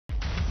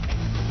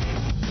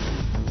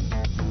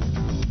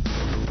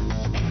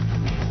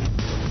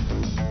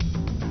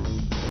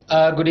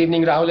Good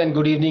evening, Rahul, and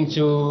good evening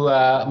to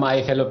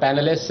my fellow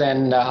panelists,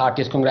 and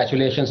heartiest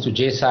congratulations to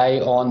Jay Sai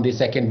on the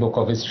second book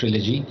of his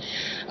trilogy.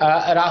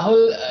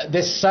 Rahul,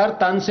 this Sar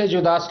Tan Se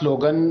Juda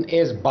slogan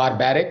is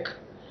barbaric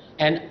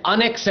and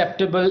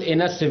unacceptable in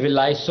a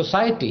civilized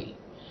society.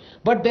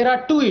 But there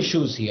are two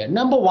issues here.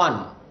 Number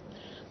one,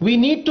 we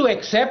need to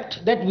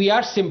accept that we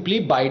are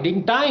simply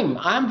biding time.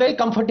 I am very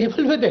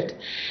comfortable with it.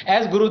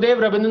 As Gurudev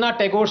Rabindranath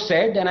Tagore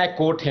said, and I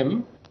quote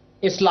him,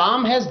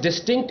 Islam has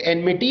distinct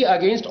enmity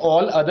against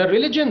all other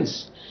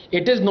religions.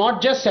 It is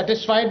not just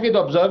satisfied with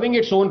observing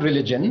its own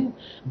religion,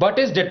 but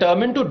is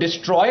determined to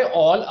destroy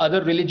all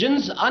other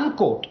religions,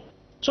 unquote.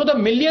 So the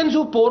millions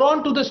who pour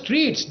onto the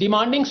streets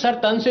demanding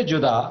Sar Tan Se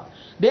Juda,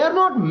 they are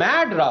not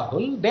mad,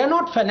 Rahul. They are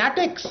not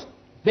fanatics.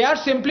 They are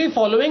simply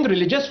following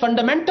religious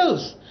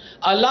fundamentals.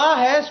 Allah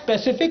has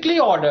specifically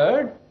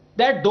ordered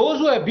that those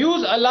who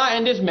abuse Allah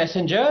and His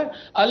Messenger,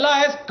 Allah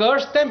has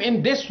cursed them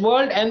in this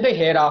world and the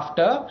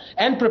hereafter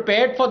and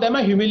prepared for them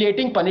a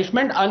humiliating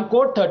punishment,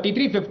 unquote,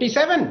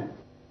 3357.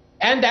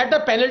 And that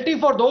the penalty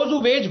for those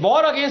who wage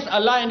war against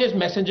Allah and His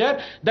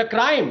Messenger, the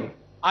crime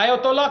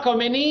Ayatollah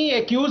Khomeini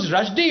accused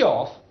Rushdie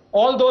of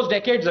all those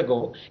decades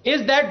ago,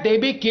 is that they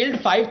be killed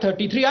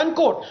 533,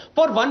 unquote.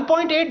 For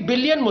 1.8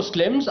 billion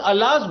Muslims,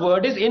 Allah's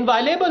word is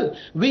inviolable.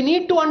 We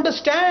need to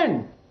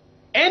understand,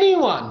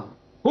 anyone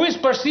who is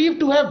perceived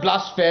to have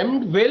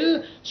blasphemed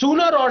will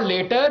sooner or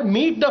later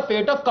meet the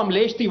fate of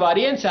Kamlesh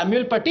Tiwari and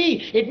Samuel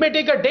Paty. It may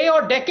take a day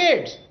or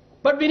decades,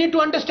 but we need to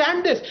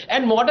understand this.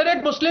 And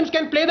moderate Muslims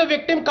can play the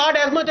victim card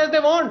as much as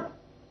they want,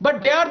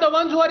 but they are the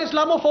ones who are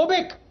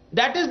Islamophobic.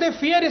 That is, they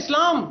fear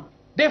Islam.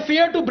 They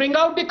fear to bring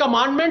out the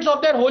commandments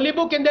of their holy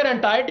book in their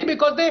entirety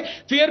because they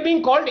fear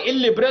being called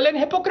illiberal and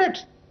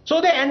hypocrites. So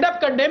they end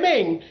up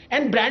condemning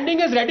and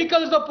branding as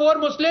radicals the poor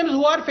Muslims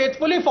who are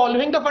faithfully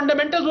following the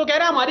fundamentals. वो कह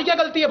रहा है हमारी क्या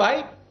गलती है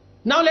भाई?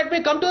 Now let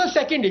me come to the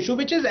second issue,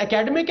 which is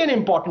academic and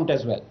important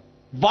as well.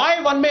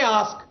 Why, one may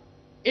ask,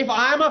 if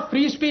I am a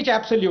free speech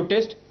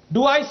absolutist,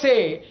 do I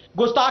say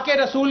Gustakhe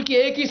Rasool ki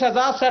ek hi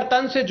saza Sar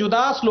Tan Se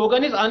Juda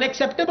slogan is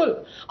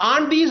unacceptable?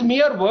 Aren't these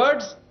mere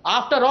words?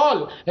 After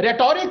all,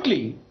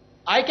 rhetorically,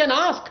 I can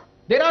ask,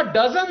 there are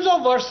dozens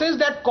of verses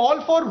that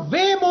call for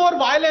way more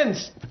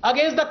violence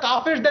against the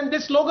kafirs than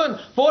this slogan,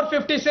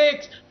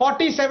 456,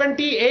 40,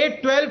 70,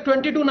 8, 12,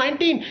 22,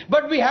 19.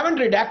 But we haven't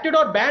redacted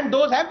or banned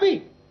those, have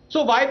we?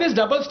 So why this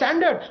double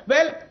standard?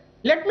 Well,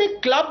 let me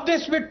club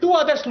this with two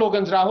other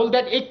slogans, Rahul,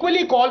 that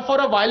equally call for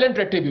a violent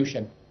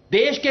retribution.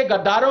 देश के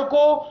गद्दारों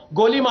को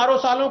गोली मारो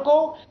सालों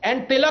को,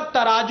 and तिलक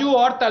तराजू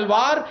और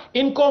तलवार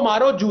इनको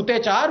मारो जूते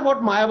चार,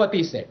 what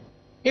Mayawati said.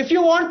 If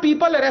you want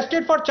people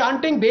arrested for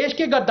chanting देश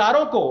के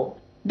गद्दारों को,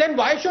 then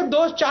why should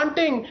those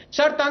chanting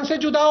Sar Tan Se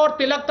Juda or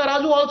Tilak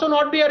Tarazu also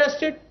not be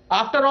arrested?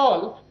 After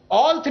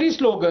all three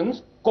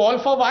slogans call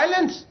for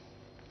violence.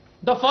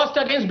 The first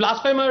against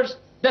blasphemers,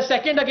 the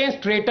second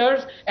against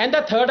traitors, and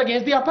the third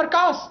against the upper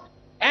caste.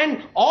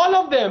 And all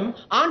of them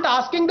aren't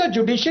asking the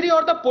judiciary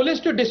or the police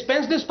to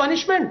dispense this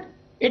punishment.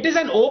 It is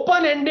an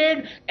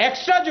open-ended,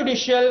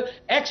 extrajudicial,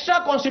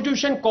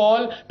 extra-constitution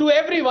call to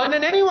everyone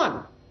and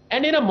anyone.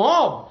 And in a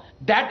mob,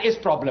 that is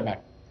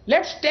problematic.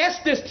 Let's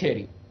test this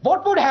theory.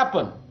 What would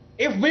happen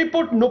if we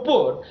put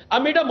Nupur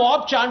amid a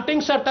mob chanting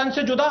Sar Tan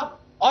Se Juda,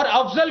 or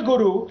Afzal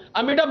Guru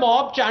amid a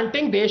mob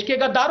chanting Desh ke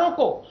Gaddaron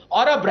ko,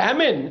 or a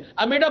Brahmin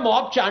amid a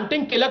mob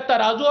chanting Tilak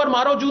Tarazu or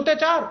Maro Jute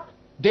Char?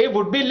 They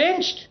would be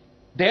lynched.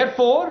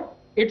 Therefore,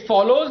 it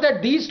follows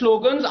that these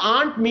slogans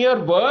aren't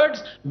mere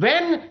words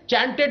when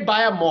chanted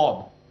by a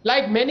mob,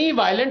 like many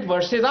violent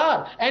verses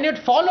are. And it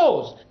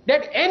follows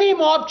that any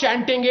mob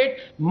chanting it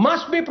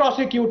must be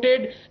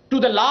prosecuted to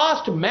the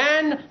last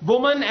man,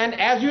 woman, and,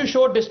 as you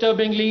showed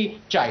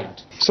disturbingly,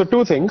 child. So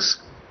two things.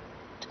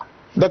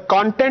 The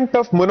content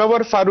of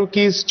Munawar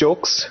Farooqi's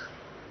jokes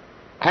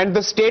and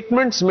the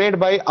statements made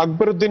by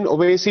Akbaruddin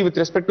Owaisi with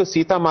respect to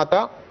Sita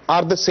Mata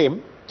are the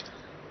same.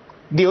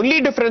 The only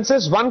difference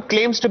is one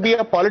claims to be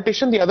a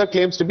politician, the other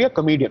claims to be a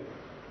comedian.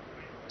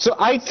 So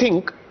I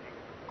think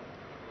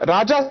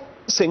Raja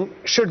Singh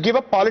should give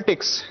up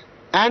politics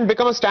and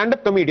become a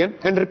stand-up comedian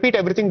and repeat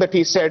everything that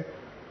he said,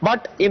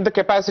 but in the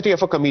capacity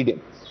of a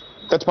comedian.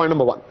 That's point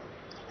number one.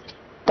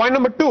 Point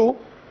number two,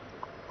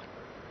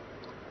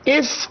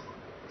 if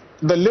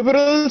the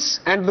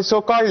liberals and the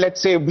so-called,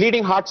 let's say,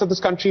 bleeding hearts of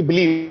this country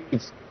believe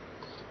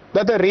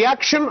that the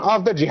reaction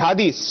of the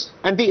jihadis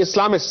and the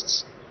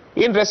Islamists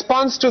in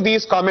response to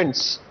these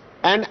comments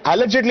and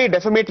allegedly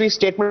defamatory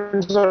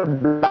statements or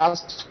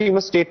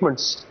blasphemous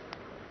statements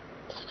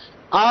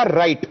are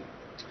right,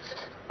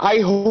 I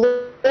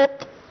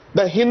hope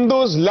the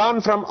Hindus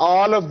learn from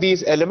all of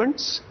these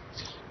elements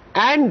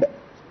and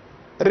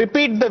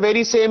repeat the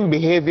very same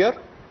behavior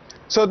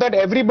so that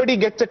everybody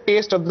gets a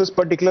taste of this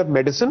particular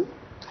medicine.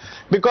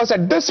 Because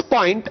at this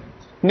point,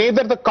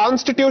 neither the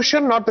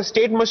constitution, nor the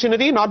state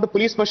machinery, nor the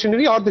police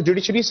machinery, or the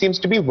judiciary seems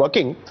to be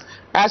working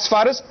as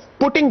far as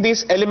putting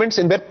these elements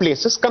in their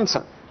place is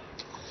concerned.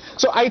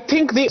 So I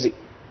think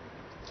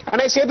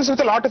and I say this with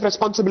a lot of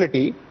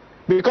responsibility,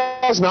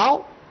 because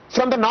now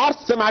From the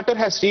north, the matter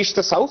has reached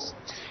the south.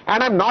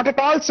 And I'm not at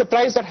all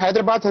surprised that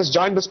Hyderabad has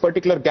joined this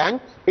particular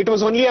gang. It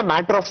was only a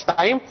matter of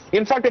time.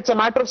 In fact, it's a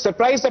matter of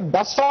surprise that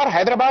thus far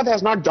Hyderabad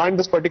has not joined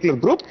this particular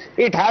group.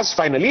 It has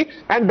finally.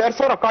 And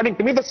therefore, according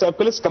to me, the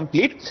circle is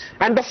complete.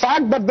 And the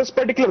fact that this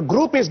particular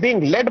group is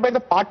being led by the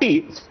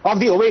party of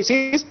the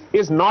Owaisis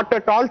is not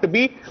at all to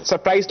be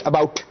surprised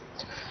about.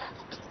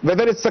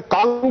 Whether it's the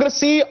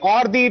Congressy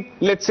or the,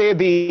 let's say,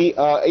 the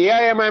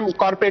AIMM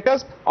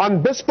corporators,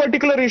 on this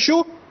particular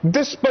issue,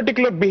 this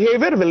particular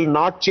behavior will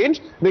not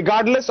change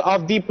regardless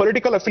of the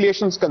political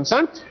affiliations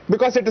concerned,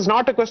 because it is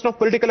not a question of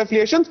political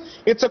affiliations,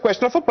 it's a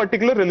question of a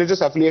particular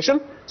religious affiliation.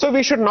 So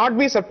we should not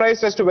be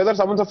surprised as to whether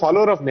someone's a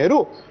follower of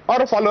Nehru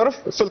or a follower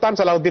of Sultan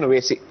Salahuddin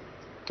Owaisi.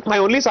 My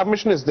only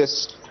submission is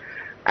this.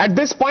 At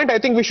this point, I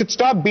think we should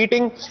stop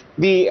beating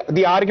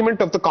the argument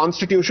of the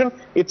Constitution.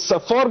 It's a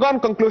foregone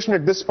conclusion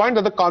at this point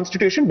that the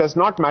Constitution does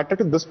not matter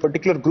to this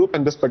particular group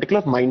and this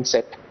particular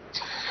mindset.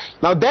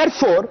 Now,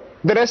 therefore,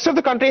 the rest of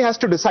the country has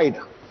to decide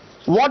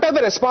what are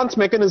the response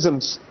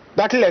mechanisms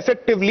that will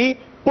effectively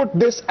put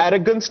this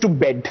arrogance to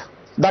bed.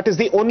 That is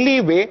the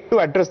only way to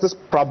address this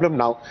problem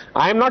now.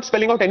 I am not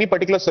spelling out any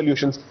particular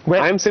solutions.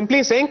 I am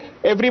simply saying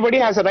everybody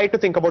has a right to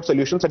think about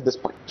solutions at this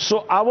point.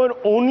 So our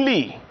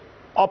only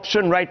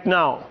option right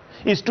now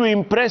is to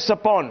impress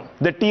upon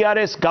the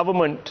TRS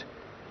government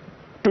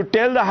to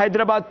tell the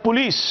Hyderabad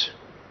police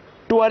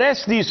to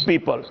arrest these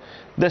people,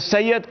 the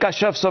Sayyid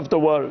Kashafs of the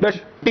world. The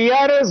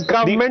TRS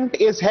government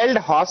is held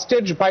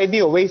hostage by the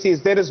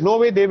Owaisis. There is no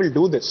way they will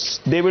do this.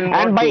 They will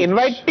not. And by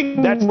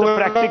inviting... That's the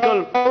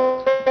practical...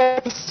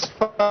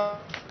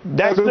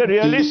 That's the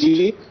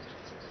realist...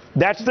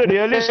 That's the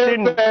realist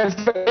in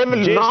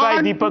J.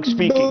 Deepak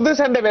speaking. Do this,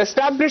 and they've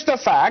established the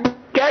fact,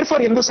 care for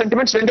Hindu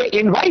sentiments when they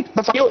invite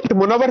the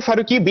Munawar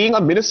Faruqi being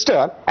a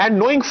minister and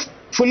knowing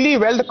fully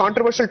well the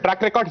controversial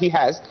track record he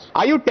has.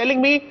 Are you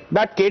telling me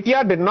that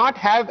KTR did not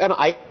have an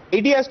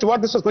idea as to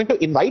what this was going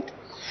to invite?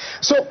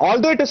 So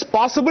although it is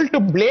possible to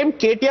blame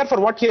KTR for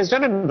what he has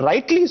done, and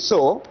rightly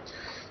so,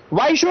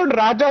 why should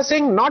Raja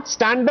Singh not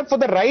stand up for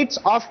the rights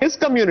of his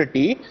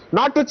community,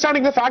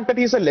 notwithstanding the fact that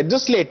he is a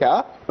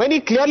legislator, when he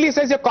clearly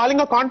says you're calling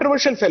a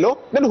controversial fellow?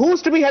 Then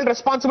who's to be held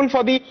responsible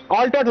for the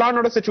altered law and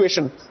order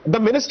situation? The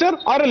minister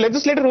or a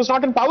legislator who's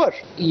not in power?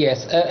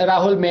 Yes,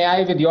 Rahul, may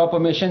I, with your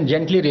permission,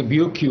 gently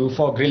rebuke you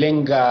for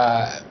grilling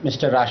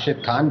Mr.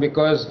 Rashid Khan,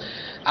 because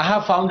I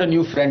have found a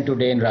new friend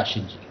today in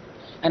Rashid ji.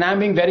 And I'm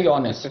being very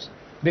honest.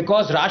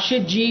 Because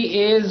Rashid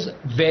ji is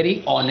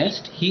very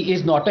honest, he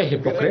is not a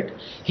hypocrite,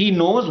 he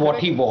knows what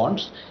he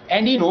wants,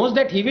 and he knows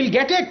that he will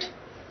get it.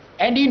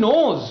 And he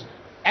knows,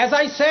 as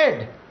I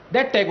said,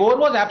 that Tagore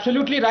was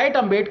absolutely right,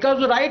 Ambedkar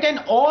was right, and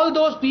all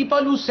those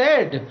people who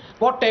said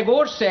what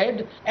Tagore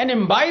said and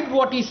imbibed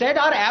what he said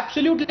are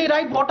absolutely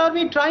right. What are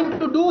we trying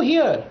to do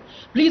here?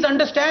 Please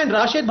understand,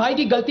 Rashid bhai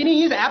ki galti nahi,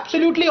 he is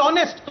absolutely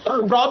honest.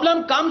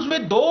 Problem comes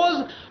with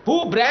those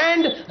who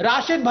brand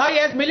Rashid bhai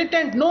as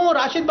militant. No,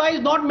 Rashid bhai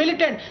is not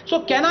militant.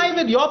 So can I,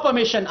 with your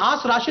permission,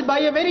 ask Rashid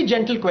bhai a very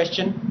gentle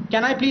question?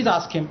 Can I please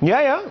ask him?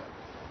 Yeah.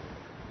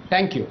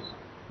 Thank you.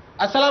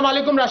 अस्सलाम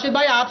वालेकुम राशिद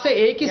भाई, आपसे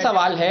एक ही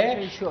सवाल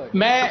है.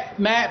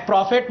 मैं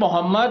prophet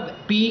Mohammad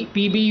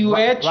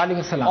PBUH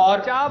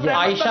और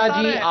आयशा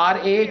जी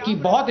RA की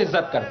बहुत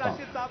इज्जत करता हूँ.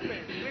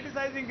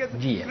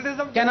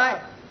 Can I?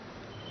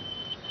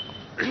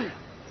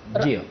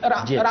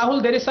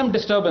 Rahul, there is some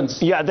disturbance.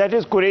 Yeah, that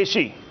is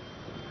Qureshi.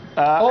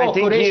 I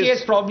think Qureshi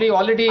is probably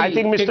already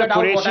figured out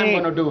what I'm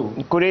going to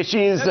do.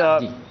 Qureshi is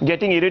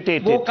getting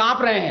irritated. वो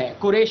कांप रहे हैं,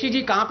 Qureshi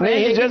जी कांप रहे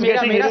हैं,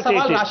 लेकिन मेरा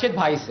सवाल राशिद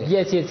भाई से.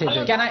 Yes.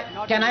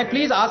 Can I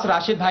please ask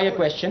Rashid bhai a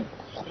question?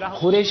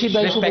 Qureshi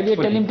bhai को बोलिए,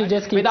 tell him to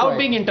just keep without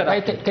being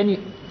interrupted. Can you?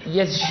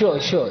 Yes, sure.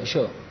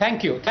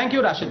 Thank you,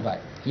 Rashid bhai.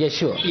 Yes,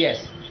 sure.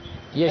 Yes.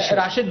 Yes,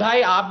 Rashid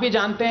भाई, आप भी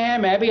जानते हैं,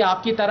 मैं भी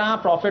आपकी तरह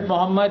प्रॉफेट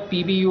मोहम्मद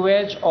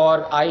PBUH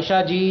और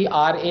आयशा जी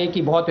RA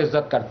की बहुत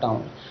इज्जत करता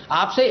हूं.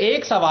 आपसे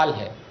एक सवाल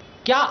है,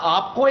 क्या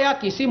आपको या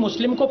किसी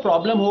मुस्लिम को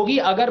प्रॉब्लम होगी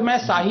अगर मैं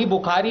साही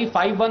बुखारी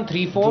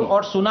 5134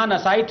 और सुना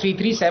नसाई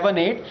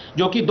 3378,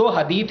 जो कि 2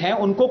 हदीथ हैं,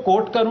 उनको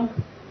कोट करूं?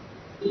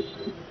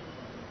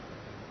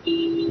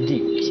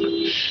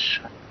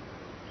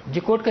 जी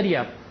कोट करिए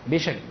आप,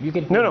 बेशक. You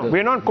can. No,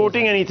 we're not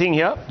quoting anything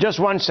here. Just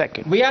 1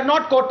 second. We are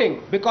not quoting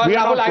because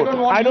Rahul,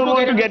 I don't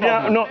want to get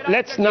no.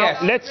 Let's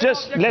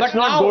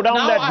not go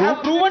down that route. I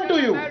have proven to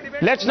you.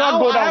 Let's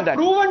not go down that. I have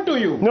proven to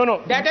you.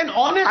 No. That an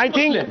honest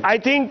Muslim. I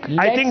think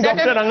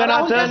Dr.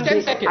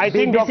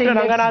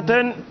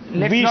 Ranganathan.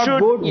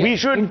 We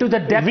should into the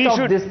depth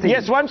of this thing.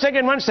 Yes, 1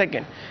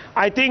 second.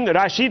 I think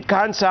Rashid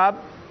Khan Saab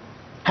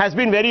has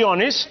been very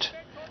honest.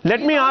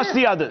 Let me ask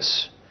the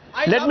others.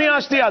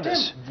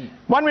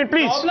 1 minute,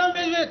 please.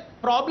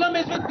 Problem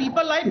is with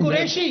people like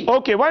Qureshi.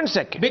 Okay, 1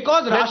 second.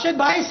 Because Rashid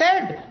bhai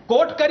said,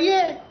 quote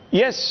kariye.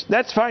 Yes,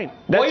 that's fine.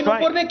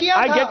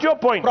 I get your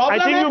point. I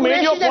think you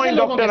made your point,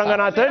 Dr.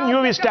 Ranganathan.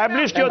 You've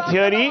established your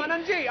theory.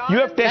 You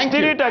have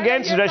tested it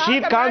against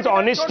Rashid Khan's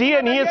honesty,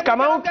 and he has come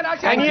out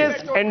and he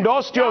has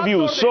endorsed your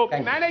views. So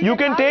you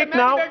can take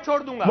now,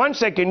 1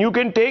 second, you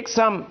can take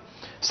some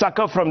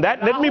sucker from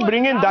that. Let me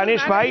bring in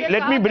Danish Bhai.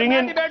 Let me bring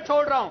in. Debate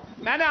छोड़ रहा हूं.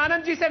 मैंने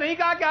आनंद जी से नहीं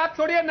कहा कि आप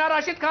छोड़िए, ना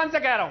राशिद खान से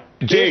कह रहा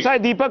हूं. Jesai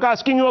Deepak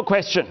asking you a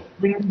question.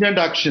 Stringent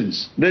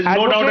actions. There is no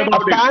Advocate, doubt A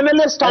about it.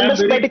 panelist on I am this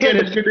very particular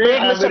clear debate, yesterday, I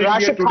am Mr. very clear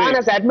Rashid Khan today.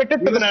 has admitted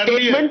to Even the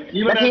earlier, statement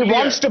even that he earlier.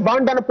 wants to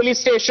burn down a police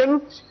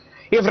station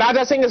if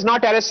Raja Singh is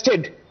not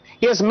arrested.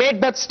 He has made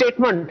that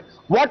statement.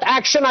 What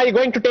action are you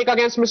going to take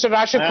against Mr.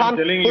 Rashid I am Khan,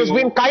 telling who's you,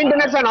 been kind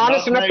enough and honest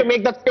last enough to night-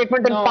 make that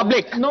statement in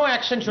public? No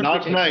action should be Last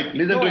taken. night,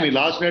 listen No to me. action.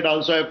 Last night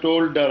also I have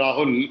told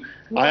Rahul,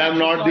 I am action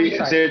not on the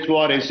side. SHO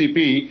or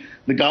SCP,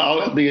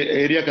 the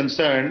area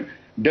concerned.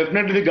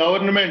 Definitely the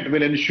government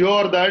will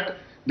ensure that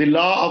the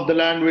law of the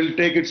land will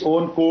take its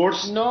own course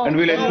No, and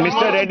will no, ensure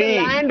Mr. Reddy,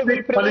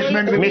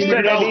 punishment will be Mr.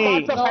 meted out.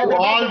 Reddy, So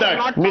all that.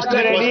 Mr. The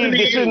Reddy, question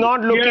this is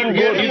not looking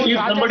here good. If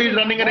somebody is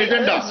running an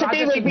agenda, This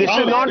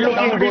is not looking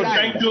somebody is good.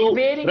 trying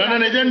to run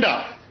an agenda.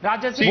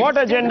 Raja Singh. What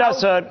agenda,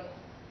 sir?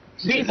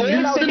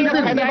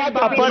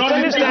 A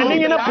person is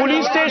standing in a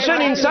police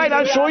station inside.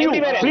 I'll show you.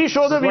 Please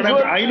show the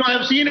visual. I know,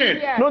 I've seen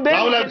it. No, then,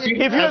 Rahul, I've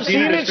seen- if you have I've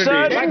seen it,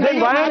 sir, yesterday. then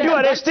why aren't you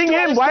arresting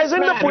him? Why isn't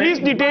the police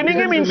detaining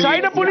him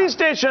inside a police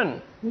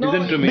station?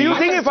 Listen to me. Do you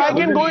think if I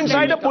can go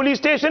inside a police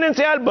station and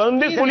say I'll burn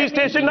this police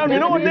station down, you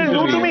know what they'll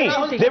do to me?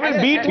 They will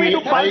beat me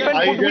to pulp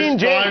and put me in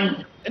jail.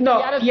 No,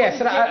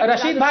 yes,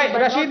 Rashid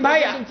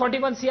Bhai,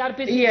 41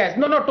 CRPC. yes,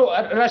 no,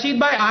 Rashid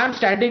Bhai, I am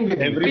standing with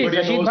you. Everybody Please,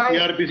 Rashid knows Bhai.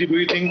 TRPC. Do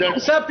you think that?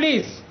 Sir,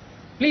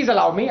 please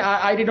allow me.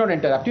 I did not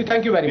interrupt you.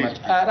 Thank you very much.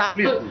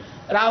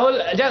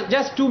 Rahul,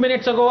 just 2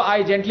 minutes ago,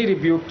 I gently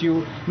rebuked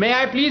you. May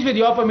I please, with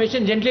your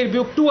permission, gently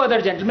rebuke two other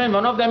gentlemen.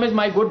 One of them is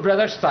my good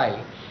brother Sai.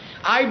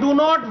 I do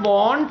not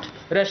want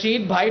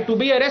Rashid Bhai to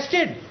be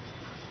arrested.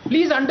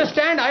 Please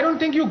understand, I don't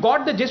think you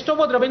got the gist of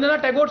what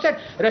Rabindranath Tagore said.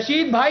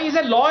 Rashid Bhai is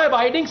a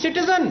law-abiding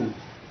citizen.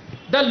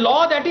 The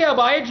law that he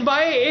abides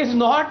by is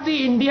not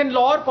the Indian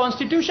law or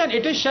constitution,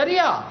 it is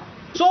Sharia.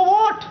 So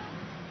what?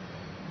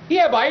 He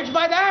abides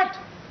by that.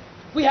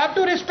 We have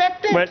to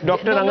respect it. But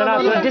Dr.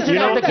 Ranganathan, this is you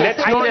know, not the let's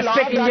case. not... I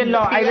respect Indian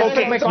law. I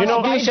respect my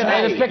constitution.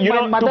 I respect You my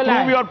know, to motherland.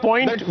 prove your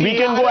point, we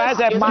can go as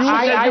abused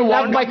as I you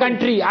love want. my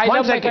country. I One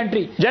love my second.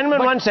 country. Gentlemen,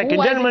 But one second.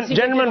 who has Gentlemen,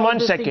 instigated all one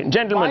these second. things?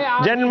 Gentlemen, Why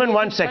are we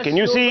one raising second. such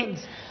You slogans?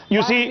 see,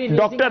 Why are we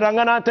Dr.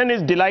 Ranganathan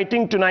is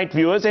delighting tonight,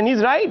 viewers, and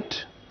he's right.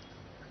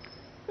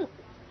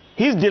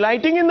 He's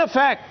delighting in the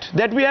fact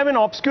that we have an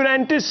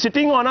obscurantist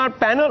sitting on our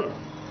panel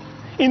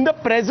in the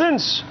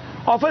presence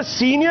of a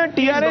senior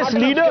TRS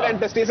leader,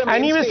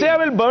 and he will say, I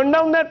will burn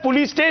down that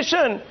police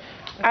station,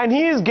 and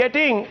he is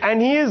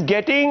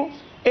getting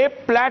a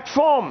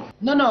platform.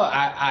 No,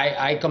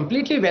 I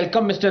completely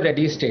welcome Mr.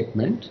 Reddy's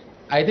statement.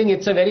 I think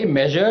it's a very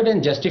measured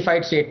and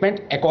justified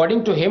statement.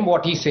 According to him,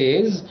 what he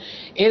says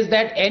is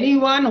that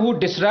anyone who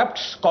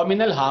disrupts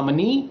communal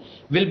harmony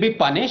will be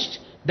punished.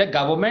 The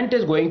government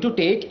is going to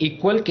take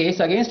equal case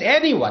against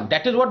anyone.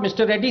 That is what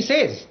Mr. Reddy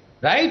says,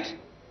 right?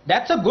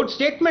 That's a good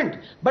statement.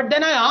 But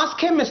then I ask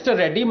him, Mr.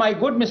 Reddy, my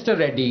good Mr.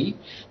 Reddy,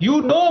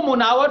 you know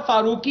Munawar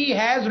Farooqi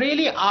has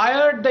really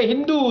ironed the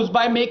Hindus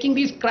by making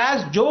these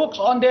crass jokes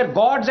on their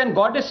gods and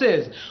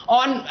goddesses,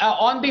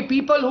 on the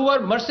people who were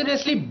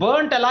mercilessly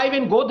burnt alive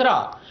in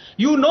Godhra.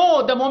 You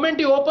know, the moment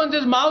he opens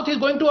his mouth, he's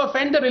going to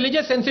offend the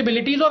religious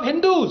sensibilities of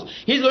Hindus.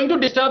 He's going to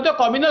disturb the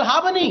communal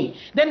harmony.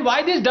 Then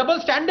why these double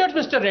standards,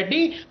 Mr.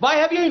 Reddy? Why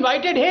have you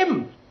invited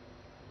him?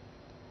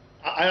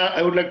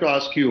 I would like to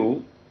ask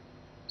you,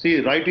 see,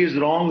 right is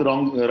wrong,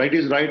 right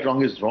is right,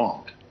 wrong is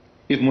wrong.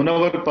 If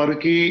Munawar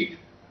Farooqi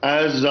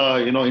has,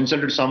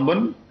 insulted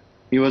someone,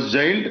 he was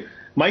jailed.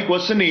 My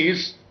question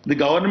is, the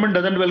government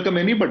doesn't welcome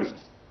anybody.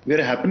 We are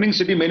a happening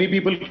city, many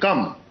people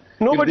come.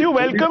 No, If but the you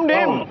police welcomed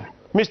him. found-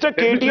 Mr.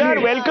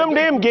 KTR welcomed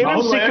him, gave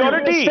him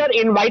security. Sir,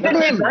 invited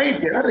That's him.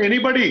 right, yeah,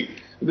 anybody.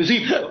 You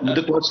see,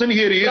 the question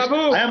here is,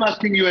 Prabhu. I am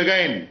asking you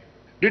again,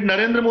 did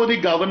Narendra Modi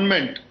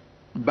government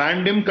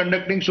ban him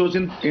conducting shows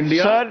in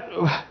India?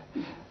 Sir,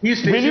 He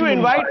stays will you in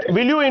invite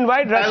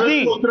Mumbai. Rushdie? Travels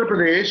to Uttar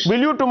Pradesh. Will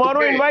you tomorrow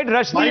Okay. invite My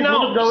Rushdie now?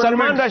 government-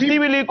 Salman See, Rushdie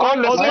will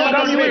all also I am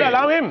come, you will saying-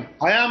 allow him?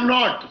 I am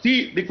not.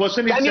 See, the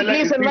question is... Can you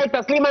please invite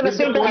Taslima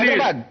Nasreen to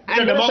Hyderabad and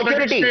the give us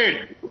democratic security?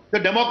 state, the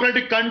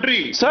democratic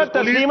country. Sir, the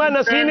police Taslima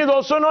Nasreen is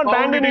also not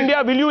banned in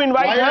India. Will you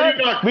invite Why are her?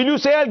 you not? Will you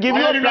say I'll give Why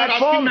you are a you not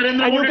platform asking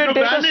Narendra and you Modi can to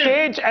take a ban him?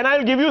 stage and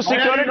I'll give you Why are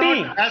you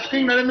security? not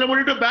asking Narendra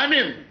Modi to ban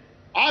him?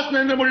 Ask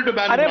Narendra Modi to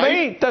ban him. Arey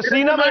right? bhai,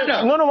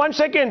 Taslima, no, 1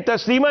 second.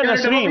 Taslima We are a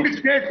Nasreen. democratic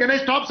state. Can I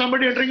stop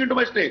somebody entering into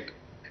my state?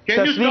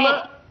 Can you Taslima,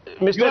 stop?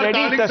 You Mr. are Reddy,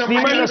 calling Taslima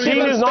somebody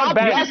Nasreen is not Stop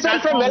banned.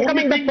 yourself from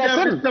welcoming that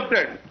person.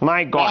 Accepted.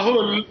 My God.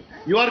 Rahul,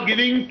 you are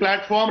giving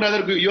platform,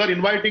 rather you are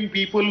inviting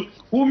people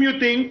whom you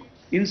think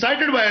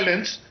incited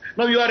violence.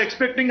 Now you are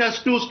expecting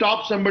us to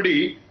stop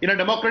somebody in a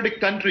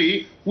democratic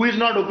country who is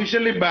not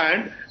officially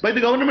banned by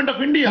the government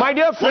of India. My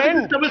dear What is friend,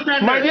 this double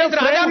standard? my dear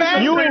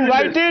friend, you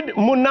invited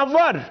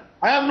Munawar.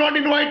 I have not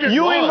invited.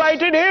 You boss.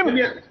 invited him.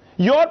 Yes.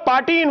 Your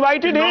party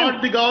invited Not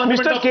him. the government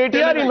Mr. of KTR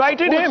Telangana.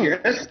 invited Of him.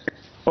 course, yes.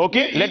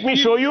 Okay, let me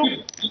show you.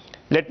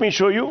 Let me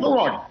show you. So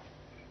what?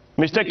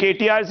 Mr.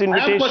 KTR's I am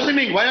invitation.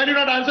 questioning. Why are you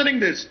not answering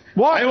this?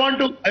 What? I want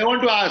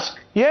to ask.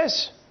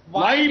 Yes.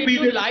 Why did be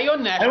you this? lie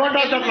on I national want to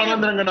ask Dr. television?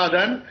 Anand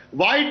Ranganathan,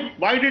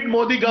 why did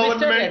Modi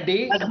government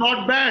Reddy. has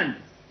not banned?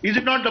 Is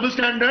it not double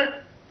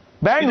standard?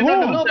 Ban Is it not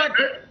who? double No, but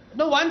standard?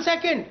 no. 1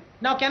 second.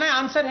 Now, can I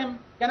answer him?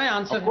 Can I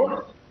answer Of him?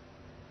 course.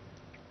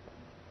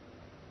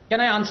 Can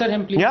I answer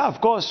him, please? Yeah,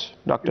 of course,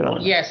 Dr.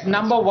 Anand. Yes,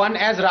 number one,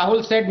 as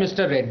Rahul said,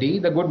 Mr. Reddy,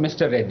 the good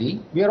Mr.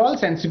 Reddy, we are all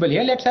sensible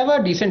here. Let's have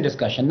a decent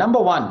discussion. Number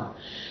one,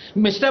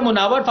 Mr.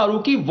 Munawar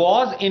Farooqi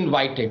was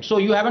invited. So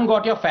you haven't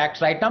got your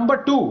facts right.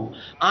 Number two,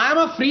 I am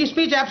a free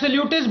speech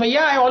absolutist, bhaiya.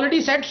 I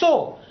already said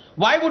so.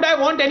 Why would I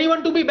want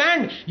anyone to be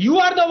banned? You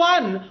are the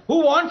one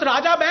who wants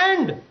Raja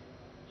banned.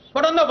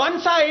 But on the one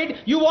side,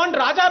 you want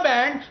Raja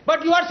banned,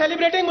 but you are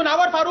celebrating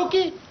Munawar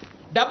Farooqi.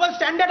 Double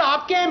standard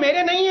आपके हैं,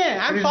 मेरे नहीं हैं.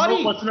 I'm There is sorry.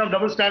 no question of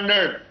double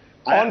standard.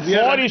 On We are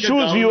 4 running a issues,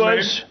 government.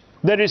 viewers,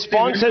 the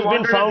response See, has when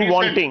you been wanted a found decent-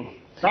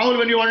 wanting. Rahul,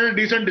 when you wanted a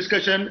decent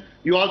discussion,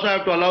 you also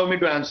have to allow me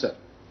to answer.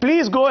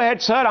 Please go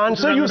ahead, sir.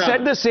 Answer. You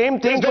said the same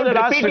thing for the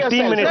last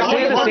 15 minutes.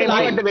 Say the same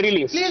At thing. the very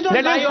least. Please don't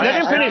Let lie him, on let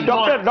him us. finish.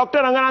 Dr.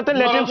 Ranganathan,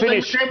 let him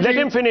finish. Let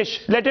him finish.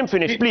 Let him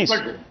finish, please.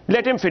 But-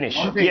 Let him finish.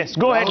 One thing, Yes,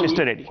 go ahead, Rahul,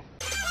 Mr. Reddy.